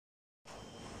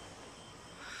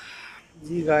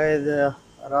जी guys,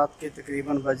 रात के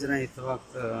तकरीबन बज रहे हैं इस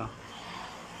वक्त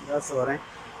 10 हो रहे हैं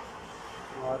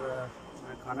और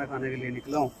मैं खाना खाने के लिए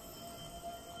निकला हूँ।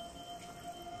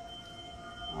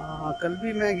 कल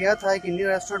भी मैं गया था एक इंडियन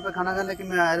रेस्टोरेंट पे खाना खाने, लेकिन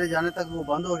मैं आए जाने तक वो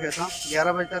बंद हो गया था।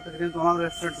 11 बजे तक तकरीबन तमाम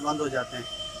रेस्टोरेंट बंद हो जाते हैं।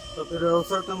 तो फिर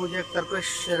उस वक्त मुझे एक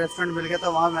टर्किश रेस्टोरेंट मिल गया था,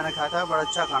 वहाँ मैंने खाया था। बड़ा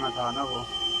अच्छा खाना था ना वो।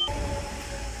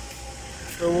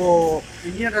 तो वो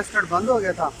इंडियन रेस्टोरेंट बंद हो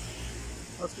गया था।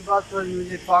 उसके बाद फिर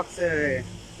मुझे पाक से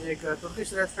एक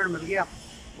तुर्किश रेस्टोरेंट मिल गया,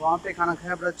 वहाँ पे खाना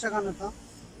खाया। बड़ा अच्छा खाना था।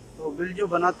 तो बिल जो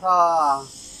बना था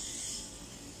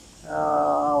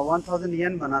 1000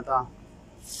 येन बना था।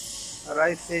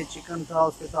 राइस से चिकन था,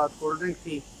 उसके साथ कोल्ड ड्रिंक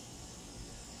थी।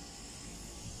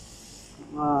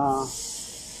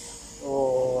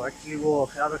 तो एक्चुअली वो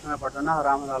ख्याल रखना पड़ता ना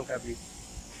हराम हलाल का भी,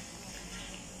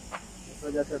 इस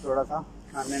वजह से थोड़ा सा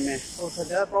खाने में तो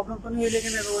ज़्यादा प्रॉब्लम तो नहीं हुई।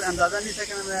 लेकिन वो अंदाज़ा नहीं था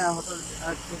कि मैं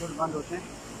होटल बंद होते हैं।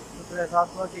 तो फिर एहसास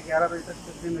हुआ कि 11 बजे तक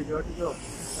तकरीबन मेजॉरिटी जो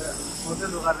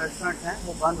होटल वगैरह रेस्टोरेंट हैं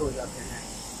वो बंद हो जाते हैं।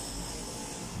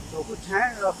 तो कुछ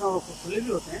हैं अपना खुले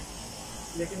भी होते हैं,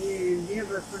 लेकिन ये इंडियन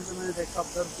रेस्टोरेंट जो मैंने देखा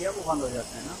ऑब्जर्व किया वो बंद हो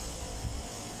जाते हैं ना।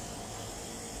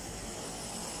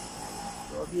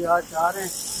 तो अभी आज जा रहे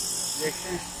हैं, देखते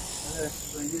हैं। अगर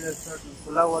इंडियन रेस्टोरेंट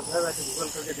खुला हुआ था, वैसे गूगल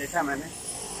करके देखा मैंने,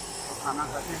 तो खाना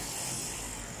खाते हैं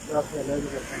तो आपसे अलग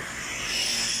करते हैं।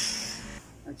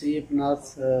 अच्छा, ये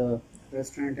पनास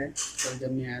रेस्टोरेंट है। कल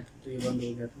जब मैं आया था तो ये बंद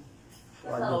हो गया था, तो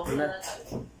आज ये खुला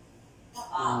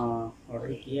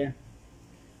ऑर्डर किया है।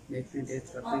 देखते हैं, टेस्ट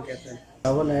करते हैं कैसा है।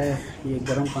 चावल है, ये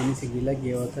गर्म पानी से गीला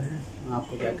किया होता है।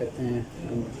 आपको क्या कहते हैं,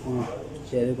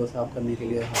 चेहरे को साफ़ करने के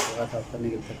लिए, हाथ वगैरह साफ़ करने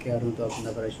के लिए तैयार हूँ तो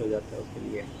अपना ब्रश हो जाता है। उसके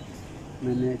लिए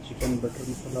मैंने चिकन बटर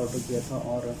मसाला ऑर्डर किया था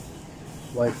और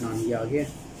वाइट नान, ये आगे।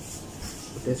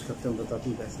 तो टेस्ट करते हैं, बताती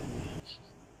हूँ कैसे है।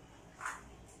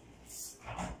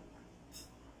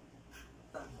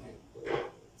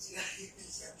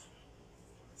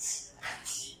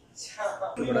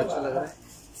 तो बड़ा अच्छा लग रहा है,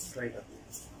 ट्राई करते हैं।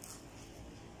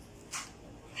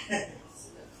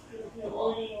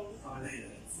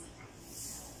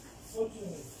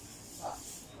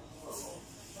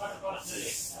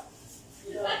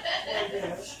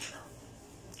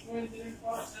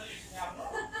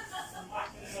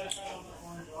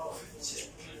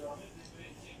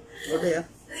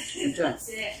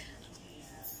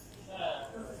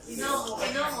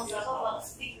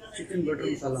 चिकन बटर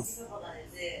मसाला,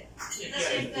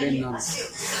 प्लेन नान,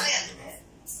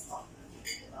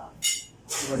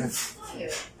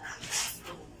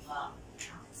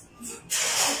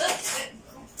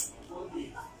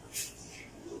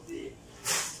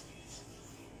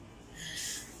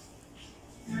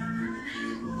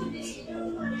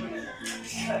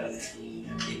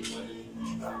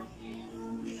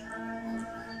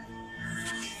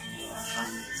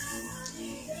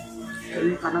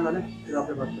 खाना खा लें फिर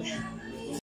आपसे बात करते हैं।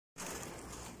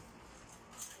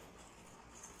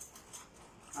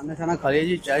 खाना खा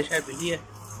लीजिए, चाय शाय पी ली है।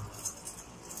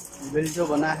 बिल जो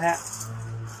बना है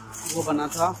वो बना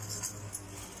था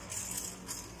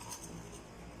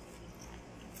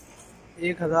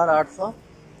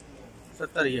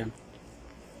 1870 येन।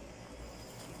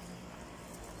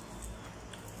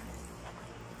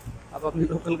 आप अपनी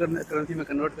लोकल करेंसी में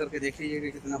कन्वर्ट करके देख लीजिए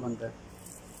कि कितना बनता है।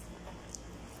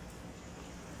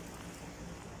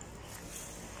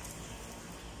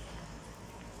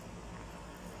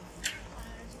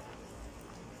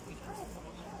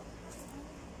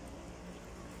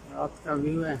 रात का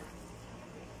व्यू है,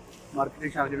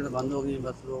 मार्केट तो बंद हो गई,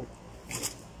 बस लोग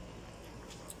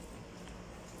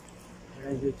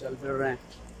चल फिर रहे हैं।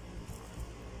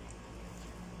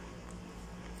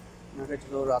 मैं कहा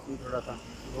चलो रात में थोड़ा सा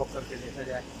वॉक करके देखा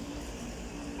जाए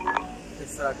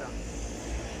किस तरह का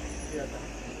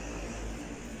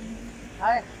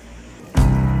हाय।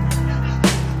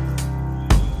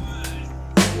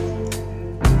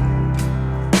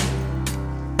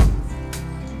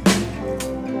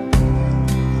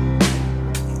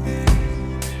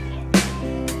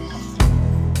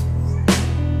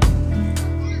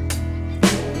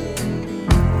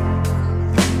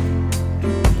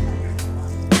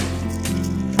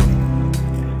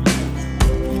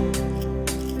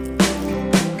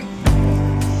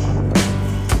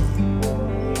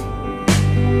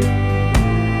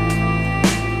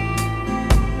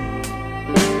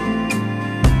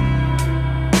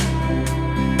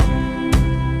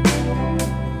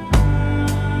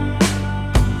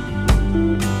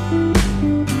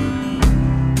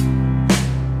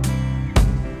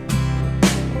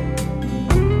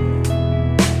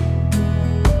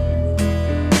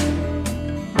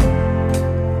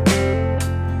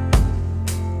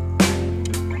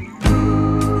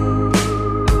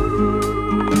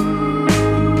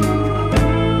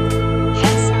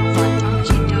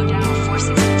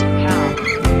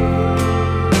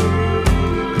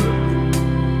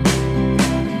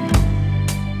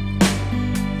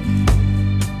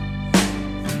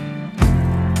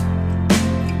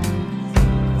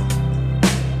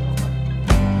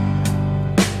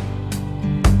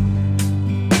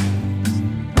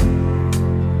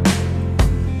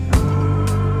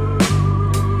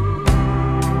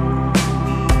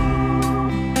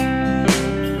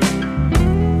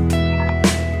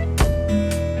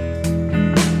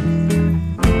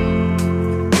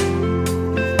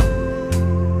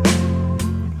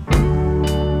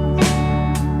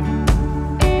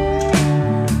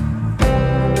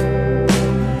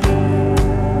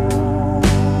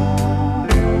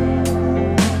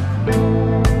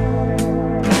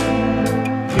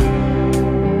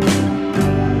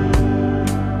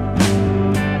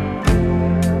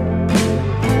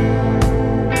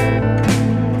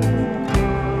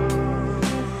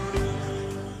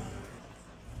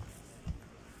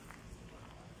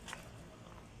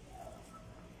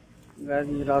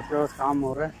 गाइस ये रात का बस काम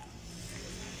हो रहा है,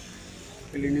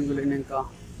 क्लीनिंग का।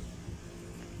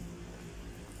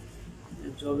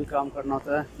 जो भी काम करना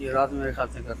होता है ये रात मेरे ख्याल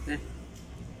से करते हैं,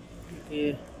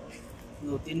 क्योंकि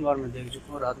 2-3 बार मैं देख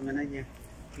चुका हूँ रात में ना ये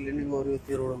क्लीनिंग हो रही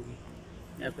होती है रोडों की,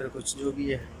 या फिर कुछ जो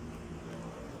भी है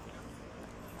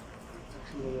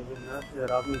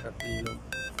रात में करते हैं ये लोग।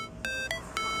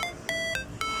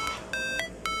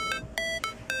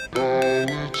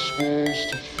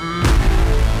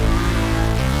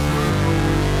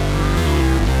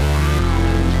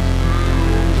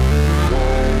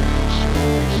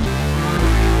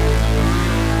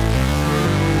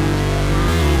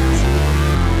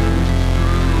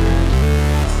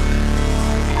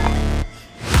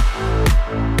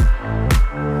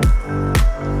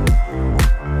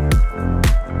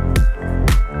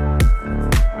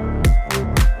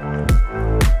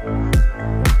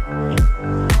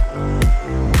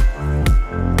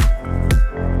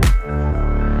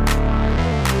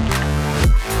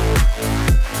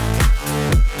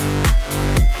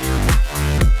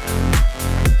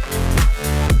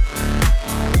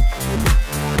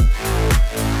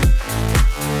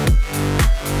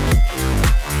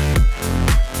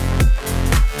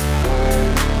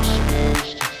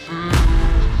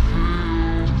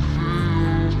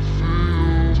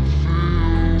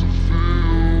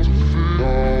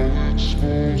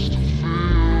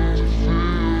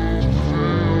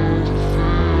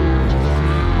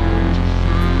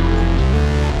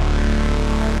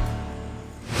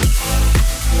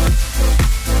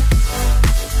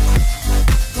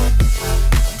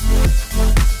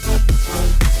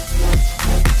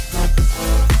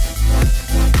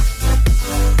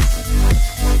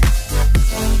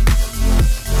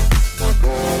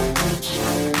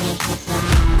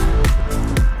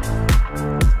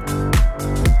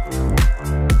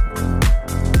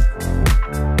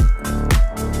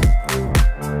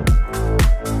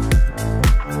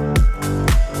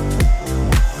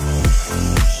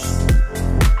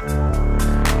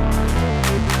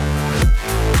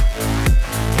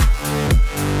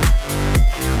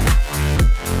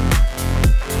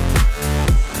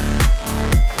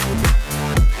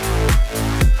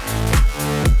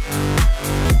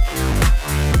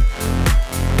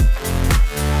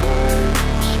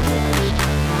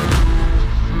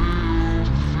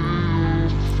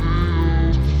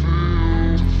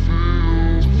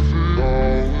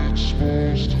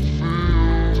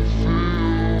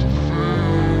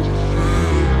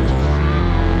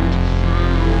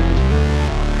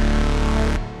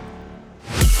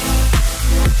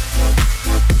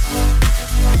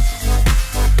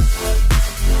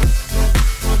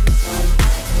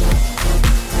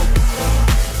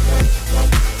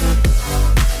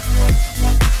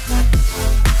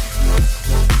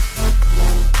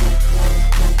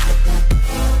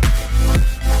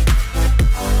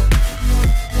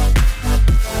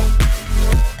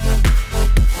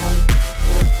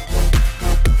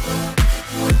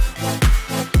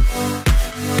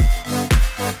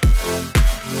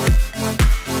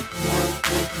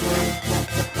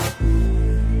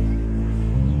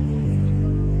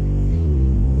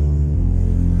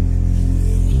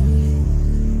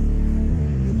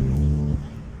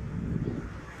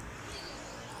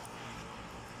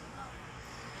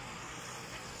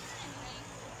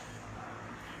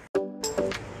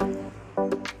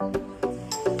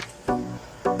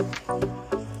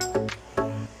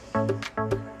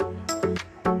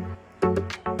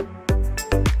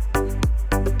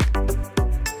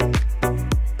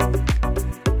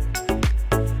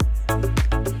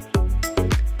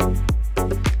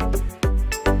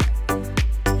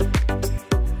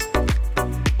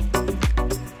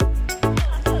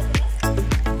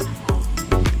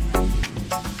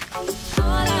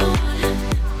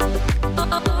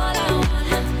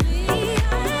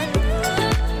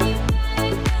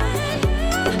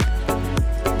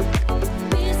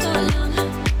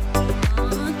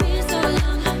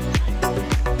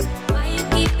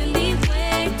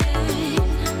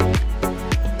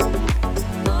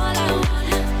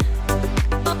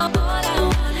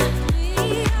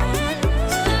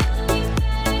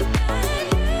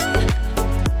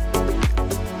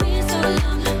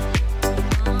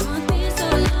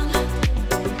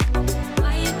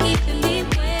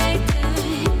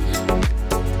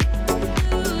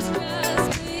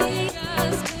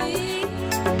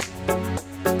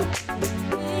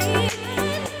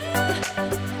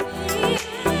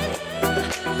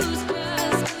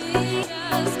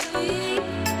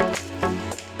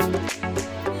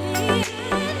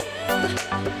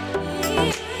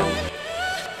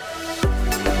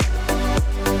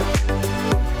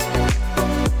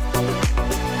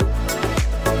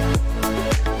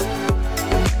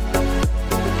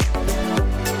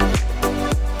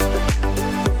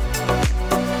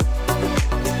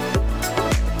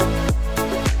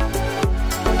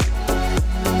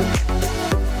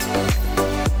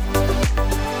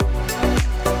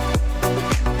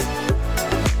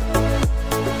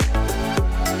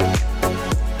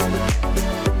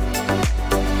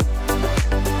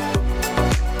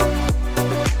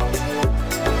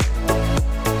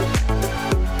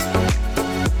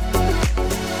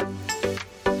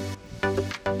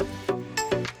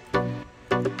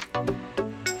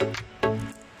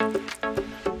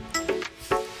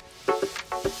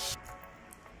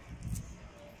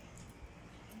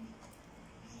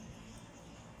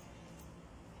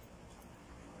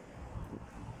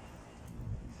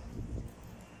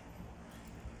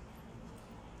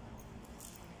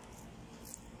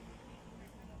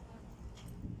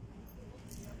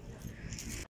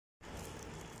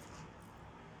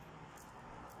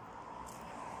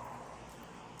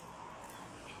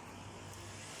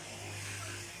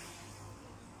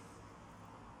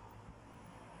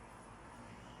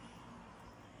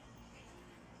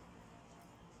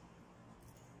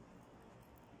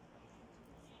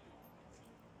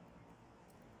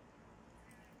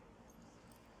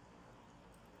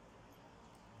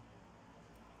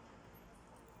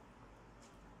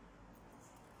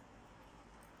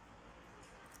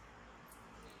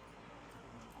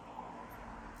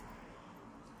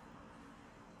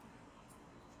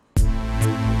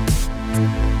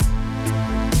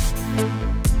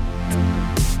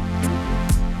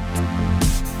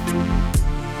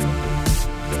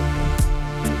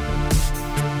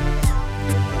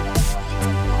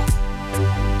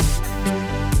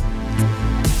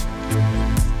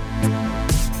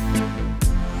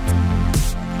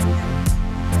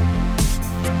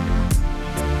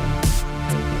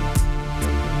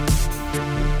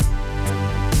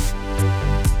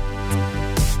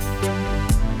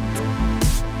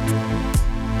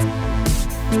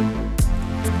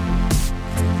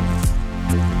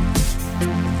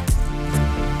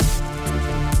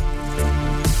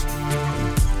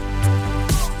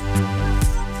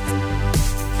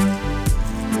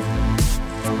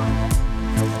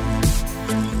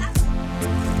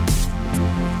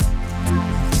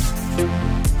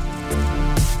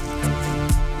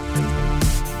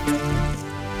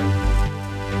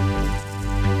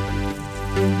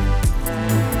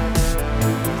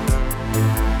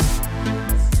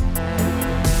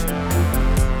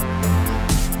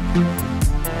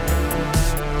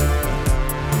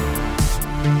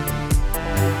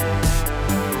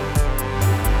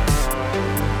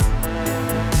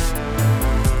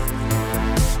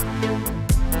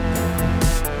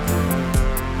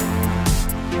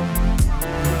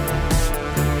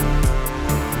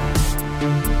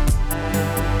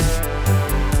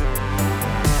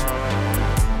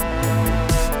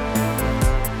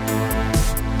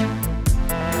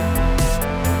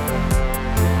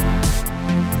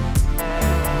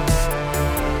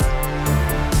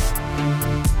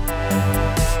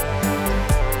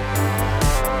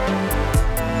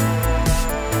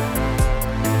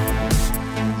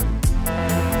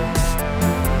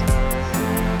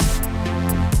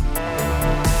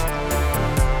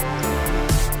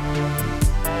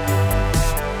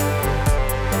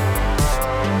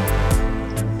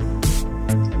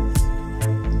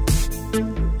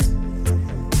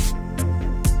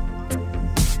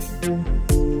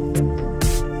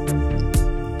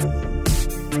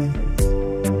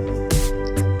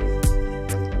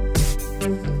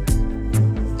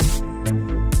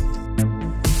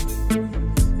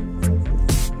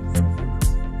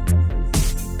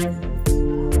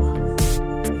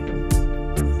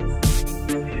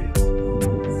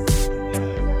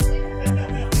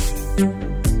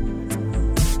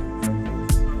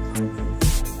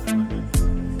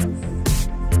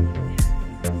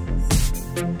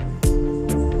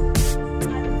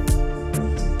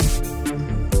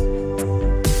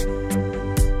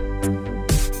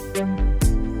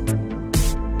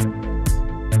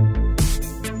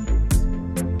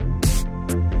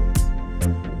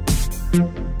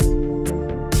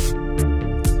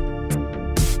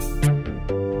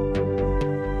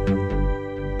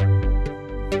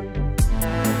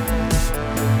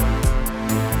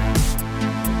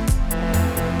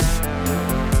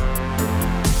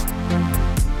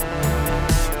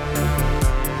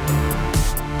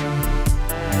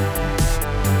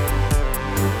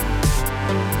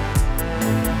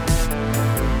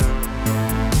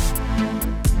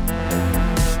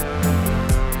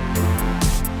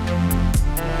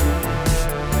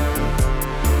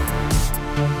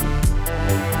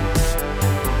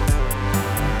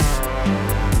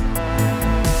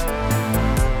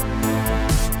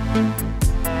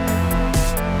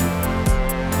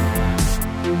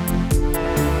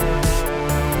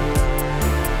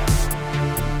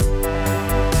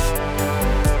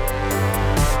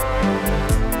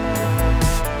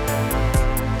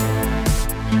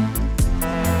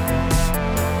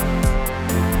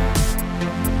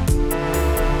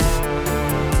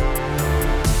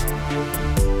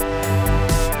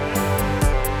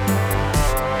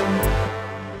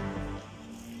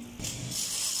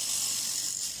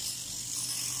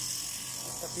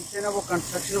 तो पीछे ना वो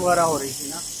कंस्ट्रक्शन वगैरह हो रही थी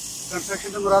ना। कंस्ट्रक्शन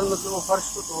तो मुराद मतलब वो फर्श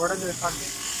को तोड़े मेरे ख्याल से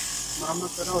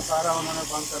मरम्मत करना, वो सारा उन्होंने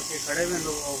बंद करके खड़े हुए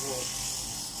लोग वो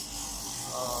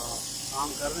काम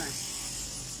कर रहे हैं।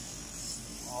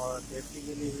 और सेफ्टी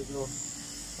के लिए भी जो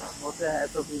होता है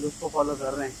तो फिर उसको फॉलो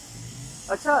कर रहे हैं।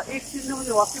 अच्छा, एक चीज़ ने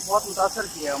मुझे वाकई बहुत मुतासर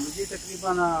किया। मुझे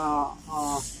तकरीबन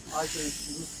आज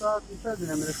तीसरा दिन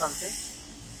है मेरे ख्याल से,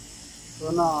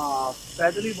 तो ना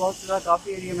पैदल ही बहुत ज़्यादा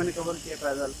काफ़ी एरिया मैंने कवर किया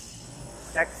पैदल।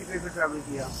 टैक्सी पे भी ट्रैवल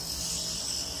किया,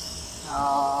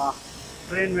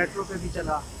 ट्रेन मेट्रो पे भी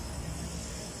चला,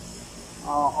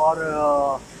 और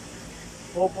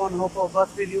होप ऑन होप ऑफ बस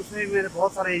भी ली, उसमें भी मैंने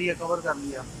बहुत सारा एरिया कवर कर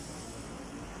लिया।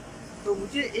 तो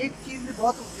मुझे एक चीज़ ने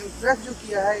बहुत इम्प्रेस जो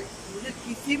किया है, मुझे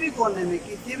किसी भी कोने में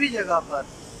किसी भी जगह पर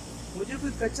मुझे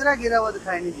कोई कचरा गिरा हुआ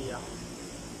दिखाई नहीं दिया।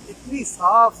 इतनी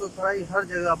साफ़ सुथराई हर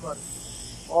जगह पर।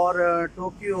 और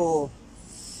टोक्यो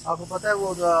आपको पता है वो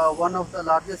one of the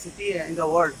largest city है इन द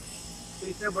वर्ल्ड, तो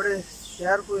इतने बड़े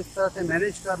शहर को इस तरह से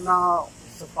मैनेज करना,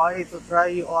 सफाई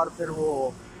सुथराई और फिर वो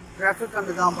ट्रैफिक का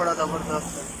निज़ाम बड़ा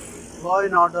ज़बरदस्त है, लॉ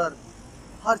एंड ऑर्डर,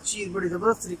 हर चीज़ बड़ी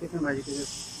ज़बरदस्त तरीके से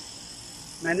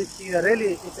मैनेज किया। Really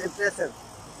it's impressive.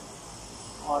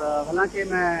 और हालांकि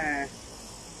मैं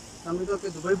समझता हूँ कि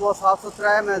दुबई बहुत साफ़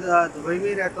सुथरा है, मैं दुबई में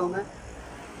ही रहता हूँ मैं,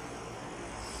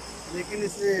 लेकिन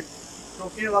इसने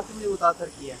टोक्यो ने वाकई मुझे मुतासर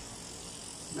किया।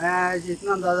 मैं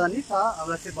जितना अंदाज़ा नहीं था,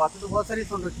 वैसे बातें तो बहुत सारी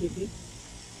सुन रखी थी।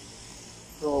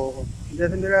 तो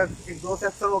जैसे मेरा एक दोस्त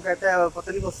अक्सर वो कहता है,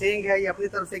 पता नहीं वो सेइंग है या अपनी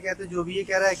तरफ से कहते हैं, जो भी ये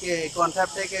कह रहा है कि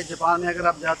कॉन्सेप्ट है कि जापान में अगर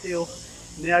आप जाते हो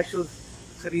नया शूज़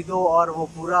ख़रीदो और वो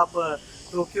पूरा आप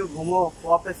टोक्यो घूमो,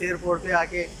 वापस एयरपोर्ट पे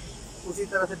आके उसी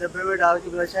तरह से डब्बे में डाल के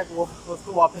बेशक वो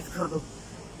उसको वापस कर दो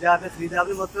जहाँ पे खरीदा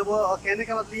आपने। मतलब वो कहने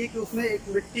का मतलब ये कि उसमें एक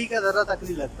मिट्टी का ज़रा तक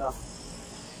नहीं लगता।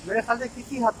 मेरे ख्याल से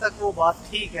किसी हद तक वो बात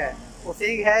ठीक है, वो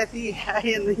सेइंग है ऐसी है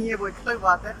या नहीं है वो एक अलग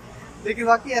बात है, लेकिन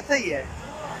बाकी ऐसा ही है।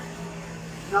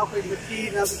 ना कोई मिट्टी,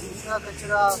 ना कोई दूसरा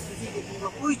कचरा, किसी किस्म का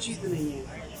कोई चीज़ नहीं है।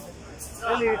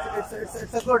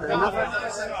 इट्स गुड है ना,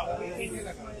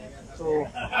 तो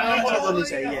ये चीज़ होनी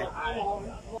चाहिए।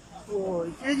 तो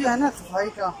ये जो है ना सफाई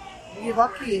का, ये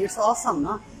वाकई इट्स ऑसम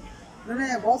ना।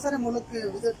 मैंने बहुत सारे मुल्क के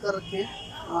विज़िट कर रखे हैं,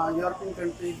 यूरोपियन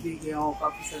कंट्रीज भी गया हूँ,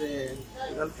 काफ़ी सारे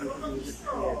गल्फ कंट्रीज विज़िट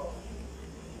किए,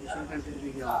 एशियन कंट्रीज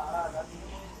भी गया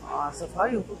हूँ।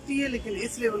 सफाई होती है लेकिन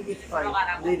इस लेवल की सफाई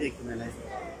नहीं देखी मैंने।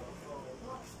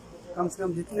 कम से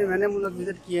कम जितने मैंने मुल्क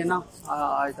विज़िट किए ना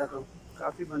आज तक,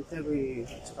 काफ़ी बनते हैं, कोई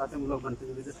अच्छे खासे मुल्क बनते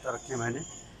हैं विज़िट कर रखे हैं मैंने,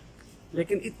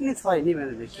 लेकिन इतनी सफाई नहीं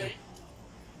मैंने देखी।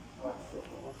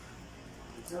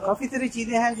 काफ़ी सारी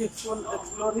चीज़ें हैं जो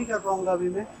एक्सप्लोर नहीं कर पाऊँगा अभी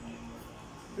मैं,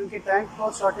 क्योंकि टाइम की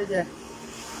बहुत शॉर्टेज है।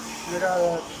 मेरा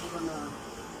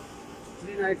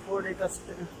 3 नाइट 4 डे का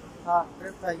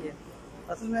ट्रिप था ये।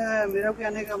 असल में मेरा कोई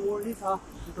आने का मूड नहीं था,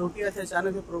 टोक्यो से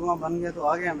अचानक से प्रोग्राम बन गया तो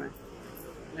आ गया मैं।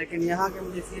 लेकिन यहाँ के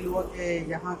मुझे फील हुआ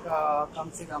कि यहाँ का कम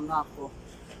से कम ना आपको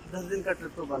 10 दिन का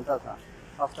ट्रिप तो बनता था,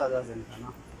 हफ्ता 10 दिन का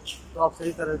ना, तो आप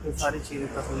सही तरह की सारी चीज़ें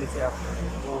तसल्ली से आप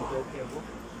वो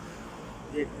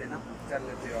देखते ना कर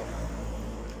लेते हो आप।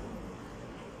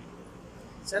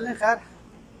 चलें खैर,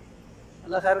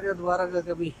 अल्लाह खैर का दोबारा का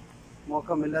कभी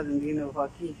मौका मिला ज़िंदगी में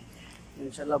बाकी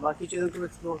इंशाल्लाह बाकी चीज़ों को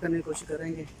एक्सप्लोर करने की कोशिश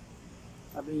करेंगे।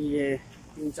 अभी ये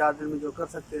 3-4 दिन में जो कर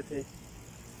सकते थे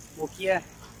वो किया है,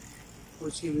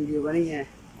 कुछ की वीडियो बनी है,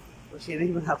 कुछ ये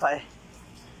नहीं बना पाए,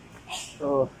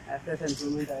 तो ऐसे ऐसे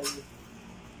इम्प्रूवमेंट आएगी,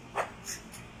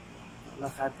 अल्लाह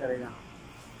खैर करेगा।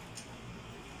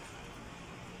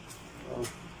 तो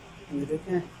ये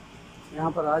देखें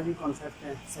यहाँ पर आज भी कॉन्सेप्ट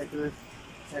है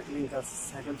साइकिलिंग का,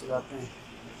 साइकिल चलाते हैं,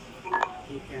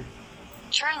 ठीक है।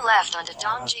 Turn left onto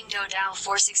Dongjingdo Dao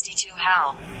 462 How.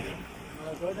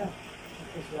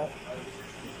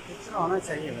 कितना होना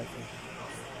चाहिए वैसे।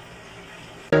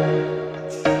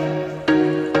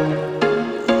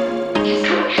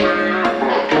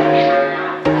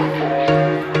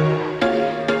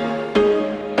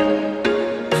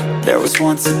 There was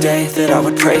once a day that I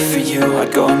would pray for you.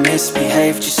 I'd go and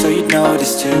misbehave just so you'd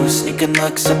notice too. Sneaking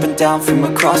looks up and down from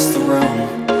across the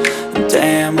room.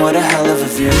 Damn, what a hell of a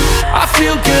view. I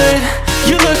feel good,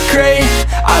 you look great,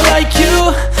 I like you,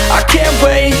 I can't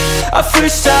wait. A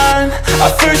first time, a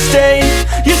first date,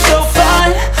 you're so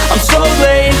fine, I'm so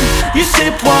late. You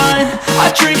sip wine,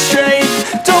 I drink straight,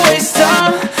 don't waste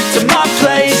time to my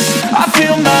place. I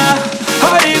feel my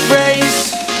heart erase,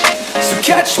 so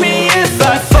catch me if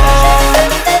I fall.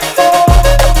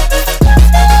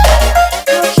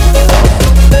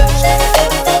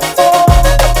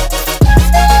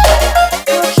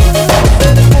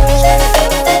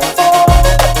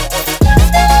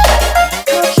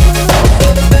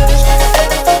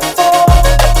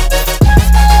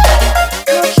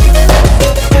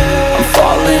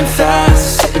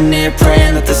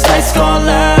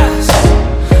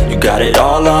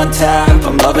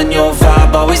 loving your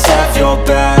vibe, always have your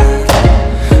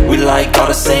back. We like all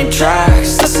the same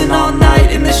tracks, listen all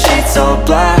night in the sheets all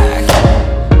black.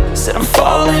 Said I'm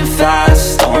falling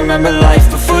fast, don't remember life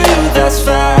before you, that's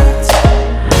fact.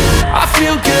 I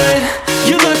feel good,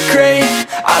 you look great,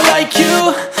 I like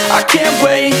you, I can't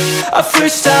wait. A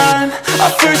first time, a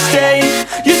first date,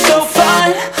 you're so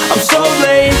fine, I'm so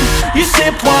late. You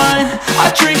sip wine,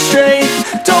 I drink straight,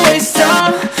 don't waste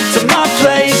time to my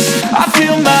place. I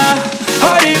feel my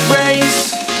heart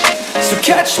erase, so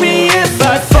catch me if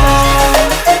I fall.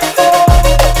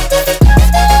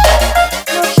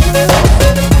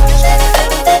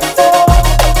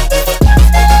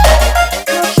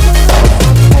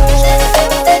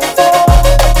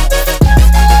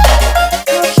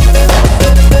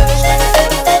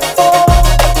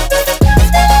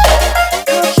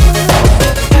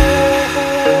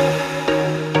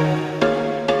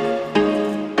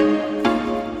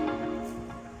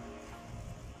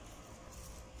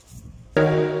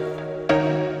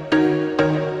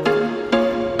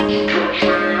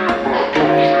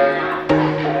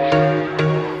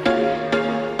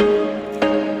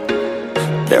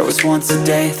 There was once a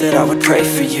day that I would pray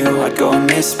for you. I'd go and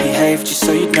misbehave just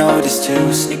so you'd notice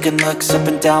too. Sneaking looks up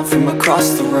and down from across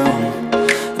the room.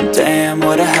 And damn,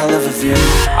 what a hell of a view.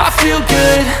 I feel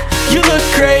good, you look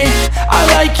great, I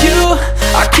like you,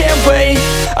 I can't wait.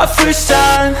 A first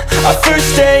time, a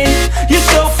first date, you're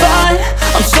so fine,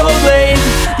 I'm so late.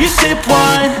 You sip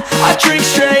wine, I drink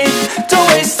straight, don't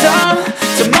waste time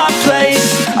to my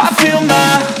place. I feel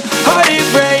my heart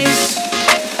erase,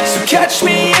 so catch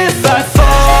me if I fall.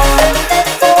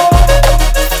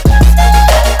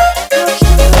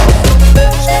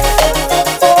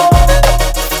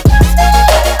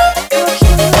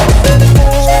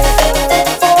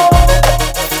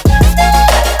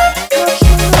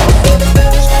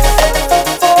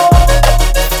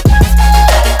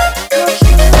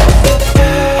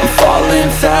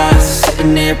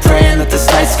 Praying that this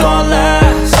night's gonna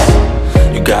last.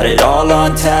 You got it all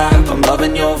on tap, I'm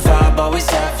loving your vibe, always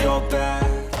have your back.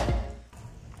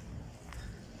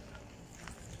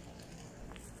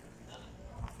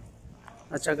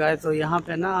 अच्छा guys, तो यहाँ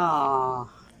पे ना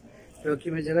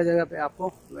Tokyo में जगह जगह पे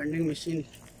आपको वेंडिंग मशीन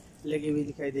लगी हुई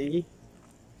दिखाई देगी,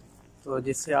 तो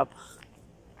जिससे आप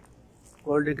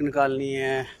कोल्ड ड्रिंक निकालनी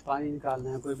है, पानी निकालना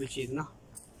है, कोई भी चीज़ ना,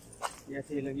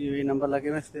 जैसे लगी हुई नंबर लगे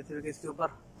हुए स्पेसिफिक, इसके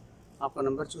ऊपर आपको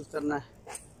नंबर चूज़ करना है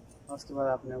और उसके बाद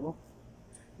आपने वो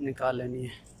निकाल लेनी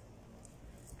है।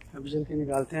 अभी चल के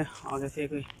निकालते हैं, आगे से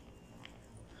कोई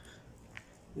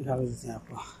निकाल देते हैं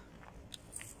आपको।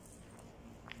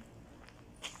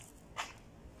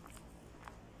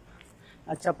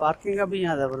 अच्छा, पार्किंग का भी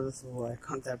यहाँ ज़बरदस्त हुआ है,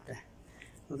 कॉन्सेप्ट है।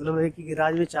 मतलब एक ही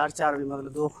गैराज में चार भी,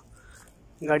 मतलब 2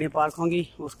 गाड़ियाँ पार्क होंगी,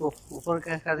 उसको ऊपर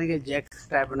क्या कर देंगे, जैक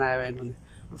टाइप बनाया हुआ है इन्होंने,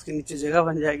 उसके नीचे जगह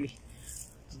बन जाएगी,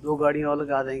 तो 2 गाड़ियाँ और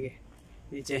लगा देंगे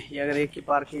नीचे। या अगर एक ही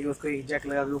पार्किंग है, उसको एक जैक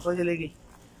लगा के ऊपर चलेगी,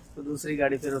 तो दूसरी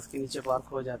गाड़ी फिर उसके नीचे पार्क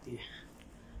हो जाती है।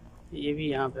 ये भी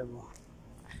यहाँ पे वो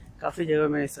काफ़ी जगह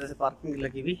में इस तरह से पार्किंग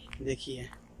लगी हुई देखी है।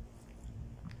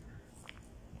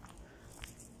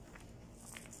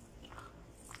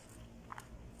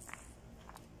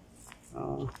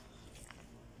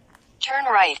 Turn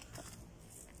right.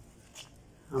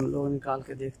 हम लोग निकाल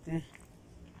के देखते हैं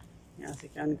यहाँ से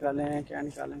क्या निकालें, क्या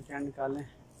निकालें।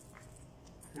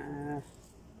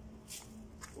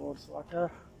 स्पोर्ट्स वाटर,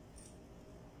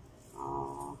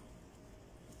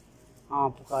 हाँ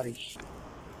पुकारी।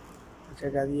 अच्छा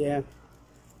क्या ये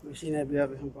मशीन है, अभी आप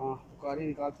हम पुकारी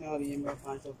निकालते हैं और ये मैं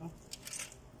 500 का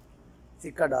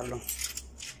सिक्का डाल रहा हूँ।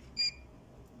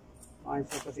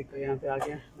 500 का सिक्का यहाँ पे आ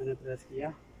गया, मैंने प्रेस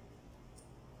किया,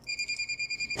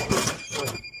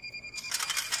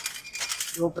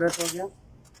 जो प्रेस हो गया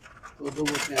तो 2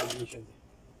 बोतलें आ गई।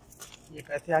 ये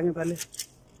पैसे आ गए, पहले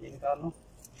ये निकाल लो।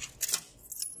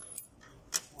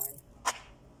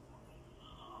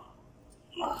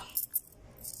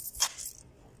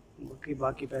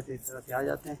 बाकी पैसे इस तरह से आ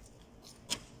जाते हैं।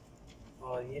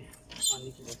 और ये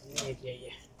पानी की बोतल एक यही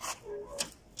है,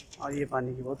 और ये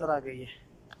पानी की बोतल आ गई है।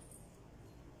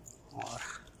 और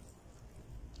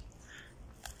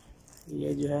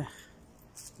ये जो है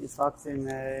इस वक्त से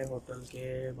मेरे होटल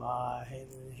के बाहर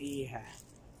ही है।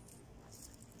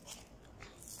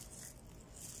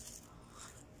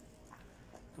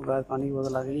 तो गाय पानी की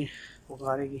बोतल आ गई है,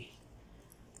 पुकारे की।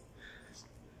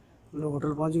 हम लोग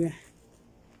होटल पहुंच गए।